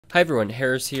Hi everyone,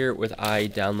 Harris here with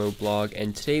iDownload Blog,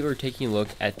 and today we're taking a look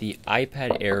at the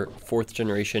iPad Air 4th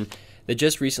generation that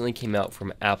just recently came out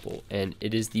from Apple, and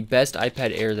it is the best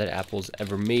iPad Air that Apple's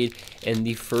ever made and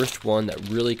the first one that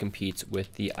really competes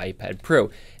with the iPad Pro.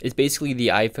 It's basically the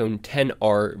iPhone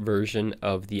XR version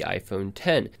of the iPhone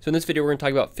X. So in this video we're going to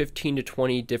talk about 15 to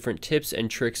 20 different tips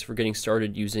and tricks for getting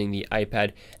started using the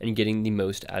iPad and getting the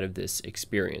most out of this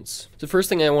experience. So first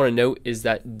thing I want to note is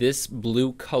that this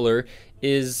blue color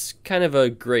is kind of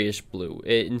a grayish blue.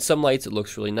 In some lights it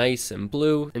looks really nice and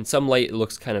blue. In some light it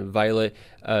looks kind of violet.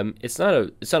 It's not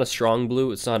a strong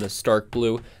blue. It's not a stark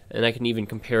blue. And I can even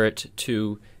compare it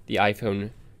to the iPhone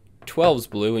 12's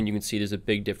blue, and you can see there's a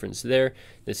big difference there.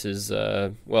 This is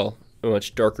well, a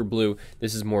much darker blue.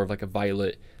 This is more of like a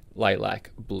violet lilac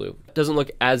blue. It doesn't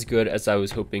look as good as I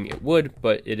was hoping it would,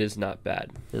 but it is not bad.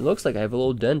 It looks like I have a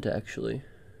little dent actually.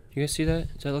 You guys see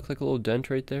that? Does that look like a little dent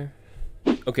right there?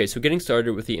 Okay, so getting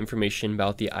started with the information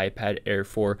about the iPad Air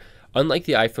 4. Unlike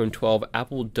the iPhone 12,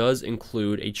 Apple does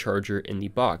include a charger in the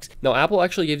box. Now, Apple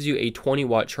actually gives you a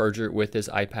 20-watt charger with this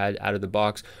iPad out of the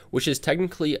box, which is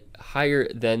technically higher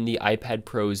than the iPad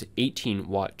Pro's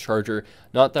 18-watt charger.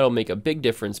 Not that it'll make a big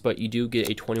difference, but you do get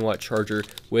a 20-watt charger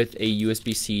with a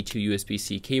USB-C to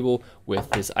USB-C cable with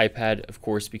this iPad, of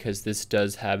course, because this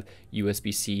does have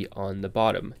USB-C on the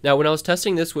bottom. Now, when I was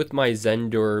testing this with my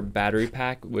Zendur battery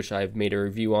pack, which I've made a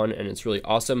review on, and it's really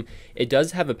awesome, it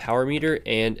does have a power meter,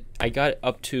 and I got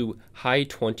up to high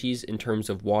 20s in terms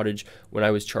of wattage when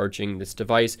I was charging this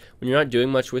device. When you're not doing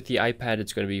much with the iPad,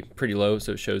 it's going to be pretty low,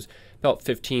 so it shows about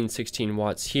 15, 16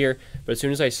 watts here. But as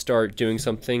soon as I start doing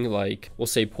something like, we'll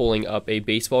say pulling up a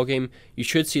baseball game, you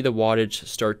should see the wattage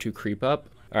start to creep up.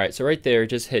 All right, so right there,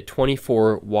 just hit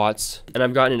 24 watts, and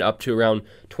I've gotten it up to around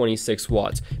 26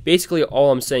 watts. Basically, all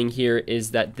I'm saying here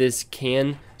is that this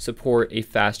can support a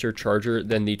faster charger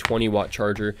than the 20-watt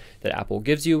charger that Apple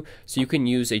gives you. So you can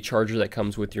use a charger that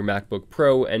comes with your MacBook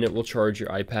Pro, and it will charge your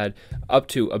iPad up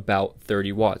to about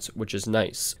 30 watts, which is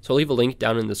nice. So I'll leave a link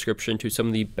down in the description to some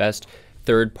of the best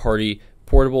third-party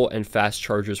portable and fast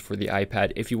chargers for the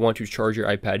iPad if you want to charge your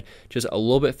iPad just a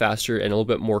little bit faster and a little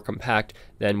bit more compact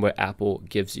than what Apple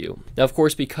gives you. Now, of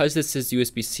course, because this is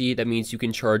USB-C, that means you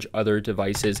can charge other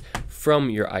devices from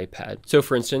your iPad. So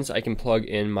for instance, I can plug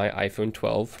in my iPhone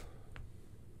 12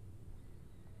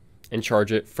 and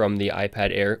charge it from the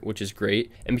iPad Air, which is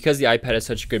great. And because the iPad has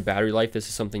such good battery life, this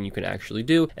is something you can actually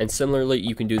do. And similarly,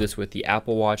 you can do this with the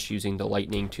Apple Watch using the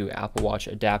Lightning to Apple Watch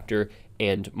adapter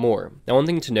and more. Now, one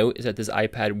thing to note is that this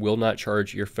iPad will not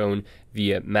charge your phone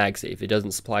via MagSafe. It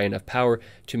doesn't supply enough power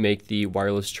to make the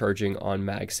wireless charging on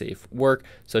MagSafe work,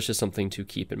 so it's just something to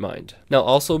keep in mind. Now,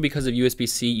 also because of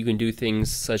USB-C, you can do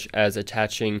things such as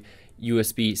attaching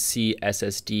USB-C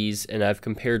SSDs, and I've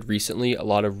compared recently a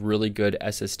lot of really good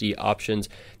SSD options.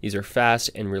 These are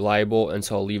fast and reliable, and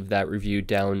so I'll leave that review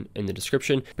down in the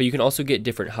description. But you can also get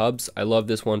different hubs. I love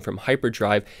this one from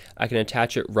Hyperdrive. I can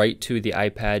attach it right to the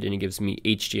iPad, and it gives me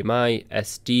HDMI,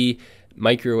 SD,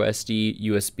 micro SD,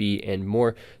 USB, and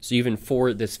more. So even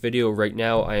for this video right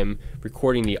now, I am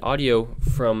recording the audio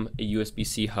from a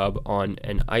USB-C hub on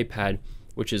an iPad,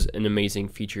 which is an amazing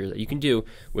feature that you can do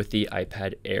with the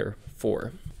iPad Air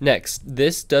 4. Next,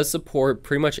 this does support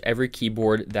pretty much every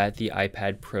keyboard that the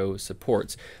iPad Pro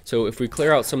supports. So if we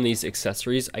clear out some of these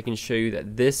accessories, I can show you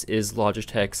that this is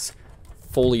Logitech's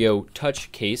Folio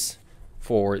Touch case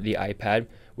for the iPad,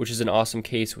 which is an awesome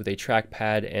case with a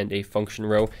trackpad and a function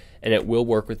row, and it will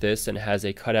work with this, and it has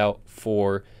a cutout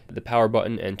for the power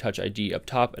button and Touch ID up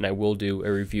top, and I will do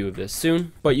a review of this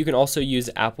soon. But you can also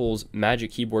use Apple's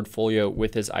Magic Keyboard Folio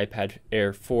with this iPad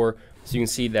Air 4. So you can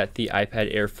see that the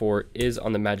iPad Air 4 is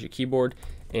on the Magic Keyboard,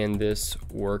 and this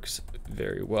works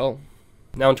very well.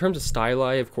 Now, in terms of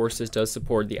styli, of course, this does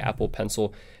support the Apple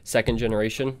Pencil 2nd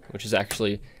generation, which is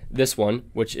actually this one,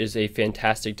 which is a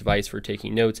fantastic device for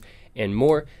taking notes and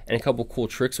more. And a couple cool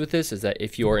tricks with this is that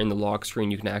if you are in the lock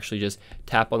screen, you can actually just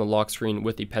tap on the lock screen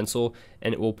with the pencil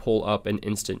and it will pull up an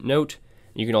instant note.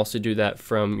 You can also do that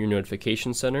from your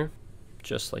notification center,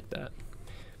 just like that.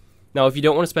 Now, if you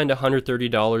don't want to spend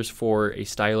 $130 for a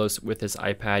stylus with this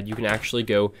iPad, you can actually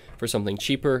go for something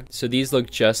cheaper. So these look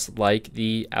just like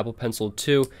the Apple Pencil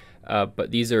 2,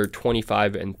 but these are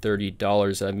 $25 and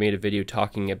 $30. I've made a video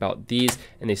talking about these,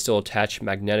 and they still attach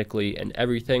magnetically and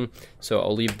everything. So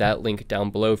I'll leave that link down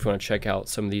below if you want to check out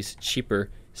some of these cheaper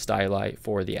styli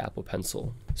for the Apple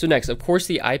Pencil. So next, of course,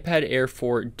 the iPad Air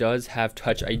 4 does have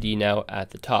Touch ID now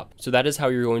at the top. So that is how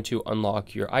you're going to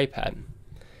unlock your iPad.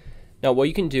 Now, what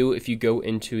you can do if you go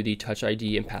into the Touch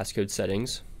ID and passcode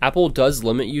settings, Apple does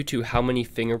limit you to how many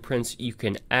fingerprints you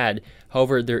can add.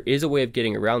 However, there is a way of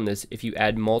getting around this if you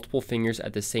add multiple fingers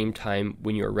at the same time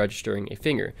when you are registering a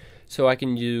finger. So I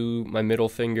can do my middle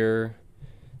finger,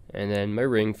 and then my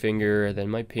ring finger, then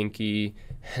my pinky,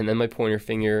 and then my pointer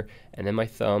finger, and then my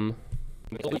thumb.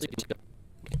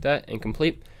 Like that, and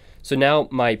complete. So now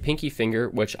my pinky finger,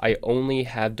 which I only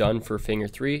have done for finger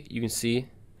 3, you can see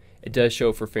it does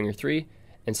show for finger 3,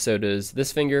 and so does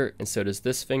this finger, and so does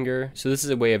this finger. So this is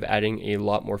a way of adding a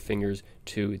lot more fingers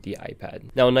to the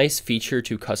iPad. Now, a nice feature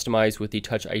to customize with the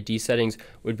Touch ID settings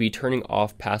would be turning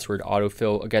off password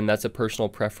autofill. Again, that's a personal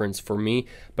preference for me,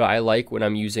 but I like when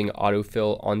I'm using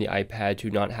autofill on the iPad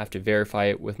to not have to verify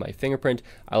it with my fingerprint.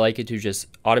 I like it to just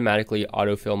automatically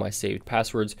autofill my saved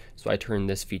passwords, so I turn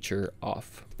this feature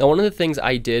off. Now, one of the things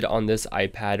I did on this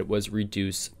iPad was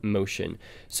reduce motion.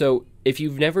 So if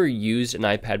you've never used an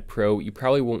iPad Pro, you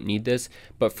probably won't need this,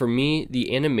 but for me,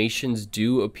 the animations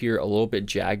do appear a little bit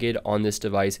jagged on this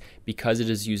device because it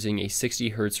is using a 60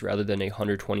 Hertz rather than a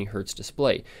 120 Hertz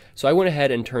display. So I went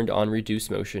ahead and turned on reduce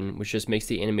motion, which just makes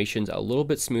the animations a little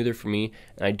bit smoother for me,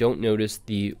 and I don't notice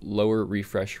the lower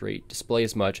refresh rate display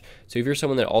as much. So if you're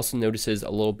someone that also notices a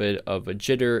little bit of a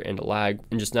jitter and a lag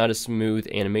and just not as smooth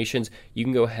animations, you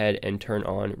can go ahead and turn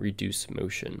on reduce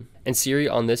motion. And Siri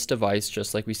on this device,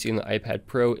 just like we see on the iPad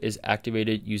Pro, is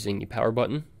activated using the power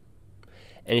button.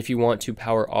 And if you want to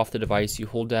power off the device, you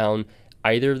hold down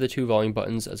either of the two volume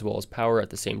buttons as well as power at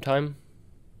the same time,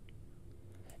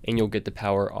 and you'll get the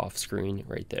power off screen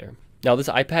right there. Now, this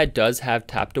iPad does have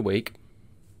tap to wake.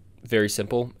 Very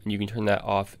simple, and you can turn that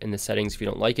off in the settings if you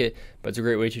don't like it, but it's a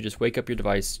great way to just wake up your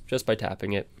device just by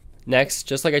tapping it. Next,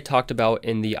 just like I talked about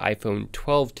in the iPhone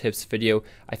 12 tips video,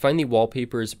 I find the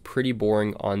wallpapers pretty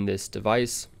boring on this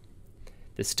device.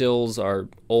 The stills are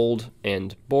old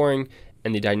and boring,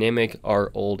 and the dynamic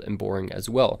are old and boring as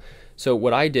well. So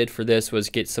what I did for this was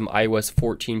get some iOS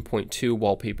 14.2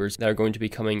 wallpapers that are going to be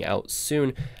coming out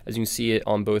soon. As you can see it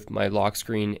on both my lock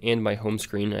screen and my home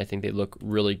screen, I think they look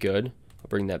really good. I'll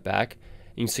bring that back.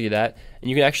 You can see that, and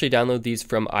you can actually download these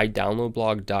from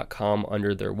iDownloadblog.com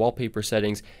under their wallpaper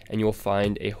settings, and you'll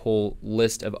find a whole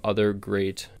list of other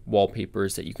great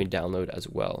wallpapers that you can download as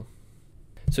well.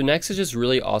 So next is just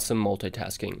really awesome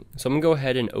multitasking. So I'm going to go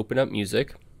ahead and open up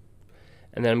music,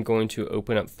 and then I'm going to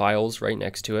open up files right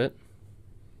next to it.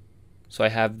 So I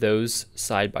have those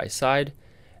side by side,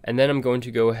 and then I'm going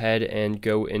to go ahead and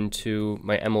go into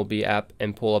my MLB app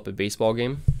and pull up a baseball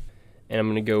game. And I'm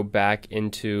going to go back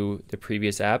into the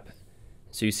previous app.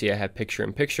 So you see I have picture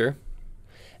in picture.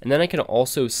 And then I can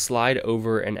also slide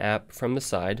over an app from the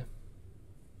side.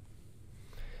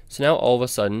 So now all of a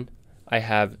sudden I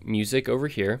have music over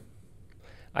here.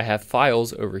 I have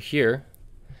files over here.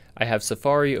 I have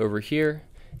Safari over here.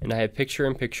 And I have picture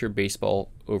in picture baseball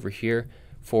over here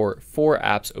for 4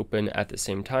 apps open at the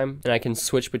same time. And I can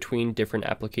switch between different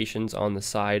applications on the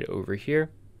side over here,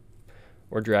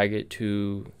 or drag it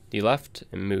to the left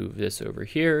and move this over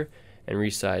here and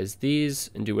resize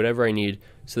these and do whatever I need.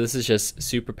 So this is just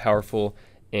super powerful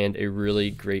and a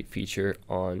really great feature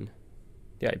on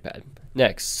the iPad.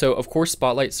 Next, so of course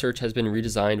Spotlight Search has been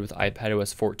redesigned with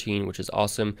iPadOS 14, which is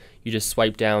awesome. You just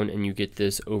swipe down and you get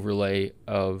this overlay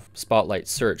of Spotlight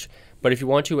Search. But if you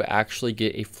want to actually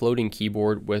get a floating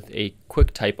keyboard with a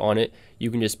quick type on it,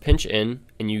 you can just pinch in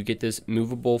and you get this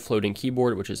movable floating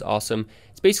keyboard, which is awesome.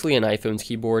 It's basically an iPhone's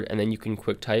keyboard, and then you can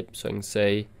quick type. So I can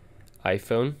say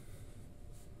iPhone.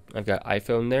 I've got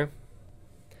iPhone there,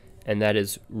 and that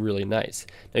is really nice.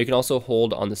 Now you can also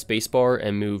hold on the spacebar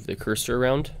and move the cursor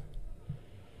around.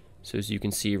 So as you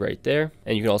can see right there,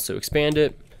 and you can also expand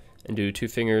it and do 2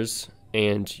 fingers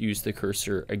and use the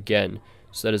cursor again.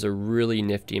 So that is a really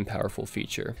nifty and powerful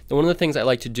feature. Now, one of the things I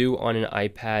like to do on an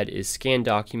iPad is scan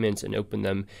documents and open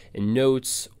them in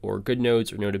Notes or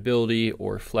GoodNotes or Notability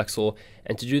or Flexel.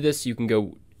 And to do this, you can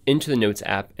go into the Notes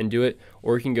app and do it,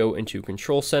 or you can go into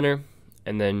Control Center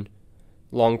and then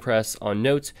long press on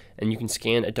Notes, and you can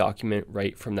scan a document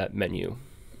right from that menu.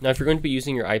 Now, if you're going to be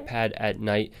using your iPad at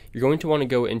night, you're going to want to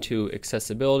go into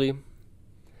Accessibility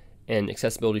and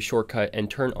Accessibility shortcut and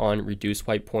turn on Reduce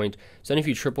White Point. So then if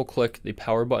you triple click the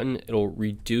power button, it'll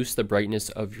reduce the brightness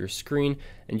of your screen,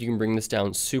 and you can bring this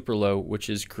down super low, which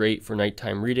is great for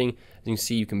nighttime reading. As you can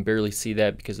see, you can barely see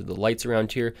that because of the lights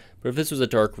around here, but if this was a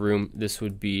dark room, this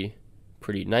would be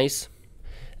pretty nice.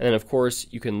 And then of course,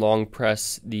 you can long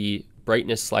press the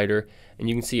brightness slider, and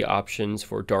you can see options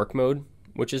for dark mode,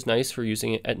 which is nice for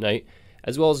using it at night,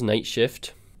 as well as night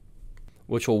shift,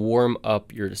 which will warm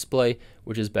up your display,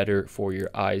 which is better for your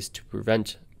eyes to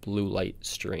prevent blue light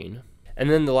strain. And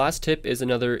then the last tip is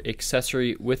another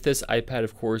accessory. With this iPad,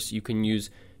 of course, you can use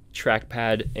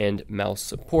trackpad and mouse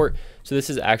support. So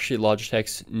this is actually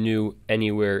Logitech's new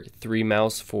Anywhere 3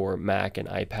 mouse for Mac and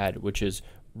iPad, which is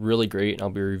really great, and I'll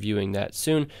be reviewing that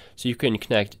soon. So you can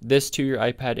connect this to your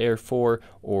iPad Air 4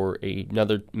 or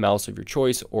another mouse of your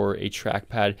choice or a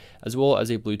trackpad, as well as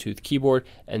a Bluetooth keyboard,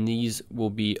 and these will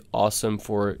be awesome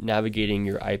for navigating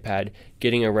your iPad,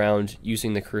 getting around,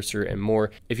 using the cursor, and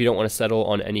more. If you don't want to settle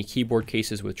on any keyboard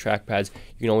cases with trackpads,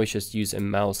 you can always just use a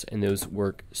mouse, and those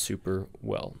work super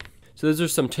well. So those are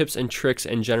some tips and tricks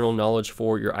and general knowledge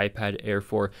for your iPad Air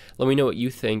 4. Let me know what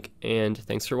you think, and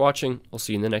thanks for watching. I'll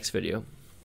see you in the next video.